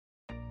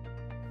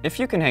If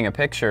you can hang a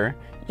picture,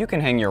 you can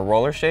hang your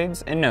roller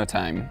shades in no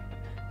time.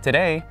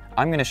 Today,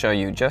 I'm going to show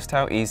you just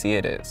how easy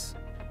it is.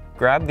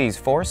 Grab these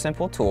 4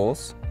 simple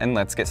tools and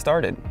let's get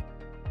started.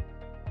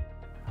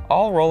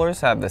 All rollers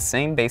have the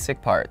same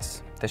basic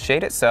parts, the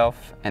shade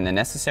itself and the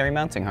necessary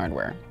mounting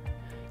hardware.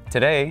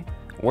 Today,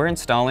 we're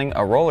installing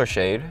a roller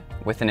shade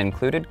with an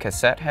included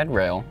cassette head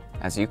rail,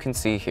 as you can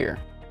see here.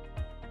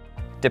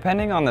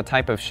 Depending on the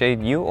type of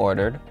shade you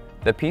ordered,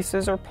 the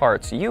pieces or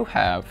parts you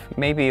have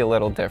may be a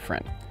little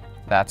different.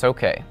 That's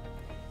okay.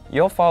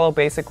 You'll follow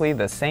basically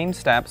the same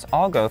steps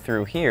I'll go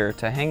through here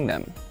to hang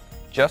them.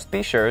 Just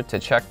be sure to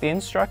check the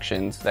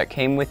instructions that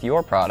came with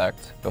your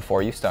product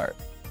before you start.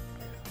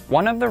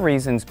 One of the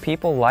reasons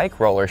people like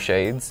roller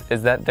shades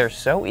is that they're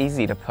so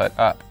easy to put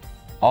up.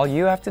 All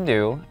you have to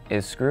do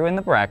is screw in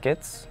the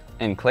brackets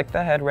and click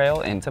the head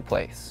rail into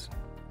place.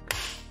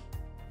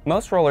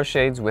 Most roller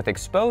shades with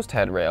exposed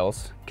head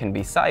rails can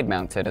be side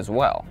mounted as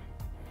well.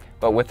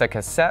 But with a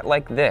cassette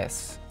like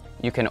this,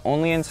 you can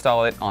only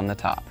install it on the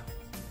top.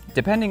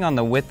 Depending on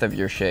the width of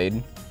your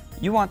shade,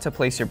 you want to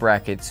place your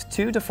brackets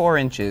 2 to 4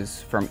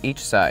 inches from each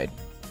side,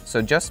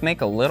 so just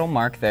make a little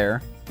mark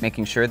there,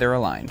 making sure they're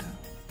aligned.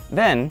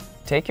 Then,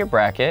 take your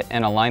bracket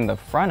and align the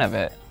front of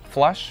it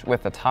flush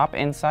with the top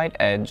inside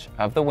edge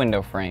of the window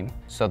frame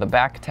so the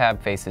back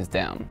tab faces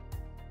down.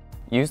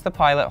 Use the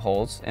pilot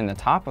holes in the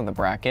top of the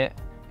bracket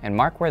and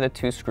mark where the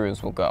 2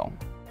 screws will go.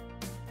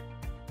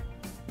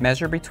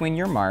 Measure between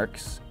your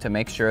marks to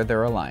make sure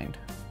they're aligned.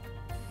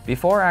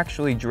 Before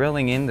actually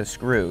drilling in the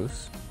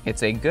screws,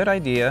 it's a good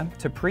idea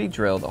to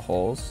pre-drill the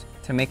holes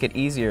to make it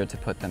easier to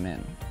put them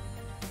in.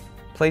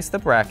 Place the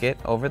bracket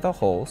over the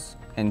holes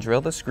and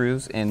drill the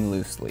screws in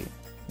loosely.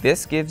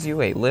 This gives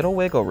you a little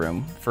wiggle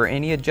room for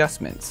any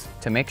adjustments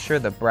to make sure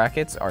the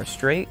brackets are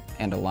straight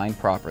and aligned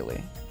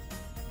properly.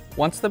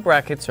 Once the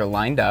brackets are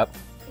lined up,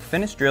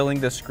 finish drilling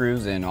the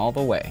screws in all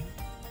the way.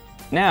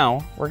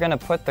 Now, we're going to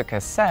put the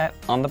cassette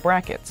on the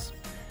brackets.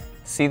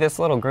 See this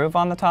little groove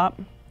on the top?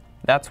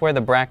 That's where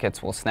the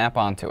brackets will snap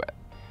onto it.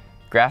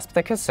 Grasp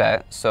the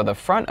cassette so the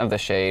front of the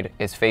shade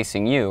is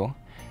facing you,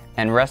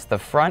 and rest the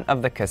front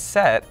of the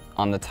cassette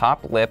on the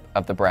top lip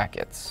of the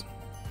brackets.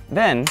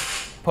 Then,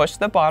 push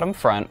the bottom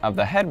front of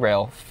the head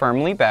rail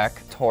firmly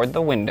back toward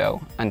the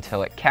window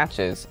until it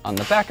catches on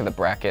the back of the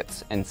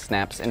brackets and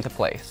snaps into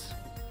place.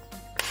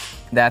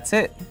 That's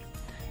it.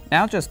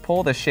 Now just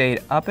pull the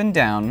shade up and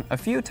down a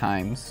few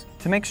times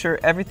to make sure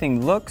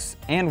everything looks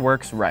and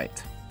works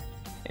right.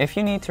 If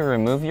you need to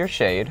remove your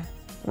shade,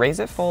 raise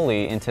it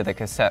fully into the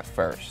cassette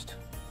first.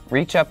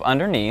 Reach up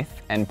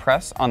underneath and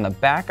press on the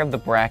back of the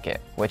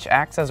bracket, which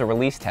acts as a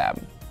release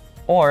tab.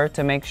 Or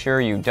to make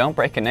sure you don't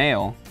break a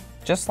nail,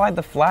 just slide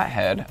the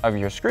flathead of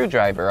your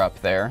screwdriver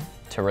up there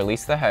to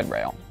release the head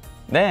rail.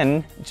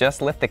 Then,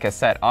 just lift the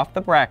cassette off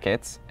the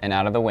brackets and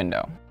out of the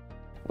window.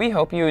 We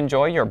hope you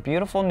enjoy your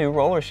beautiful new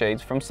roller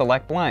shades from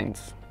Select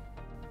Blinds.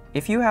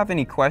 If you have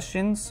any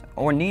questions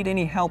or need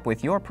any help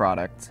with your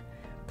product,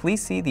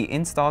 please see the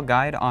install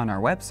guide on our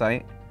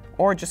website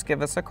or just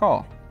give us a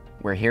call.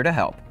 We're here to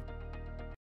help.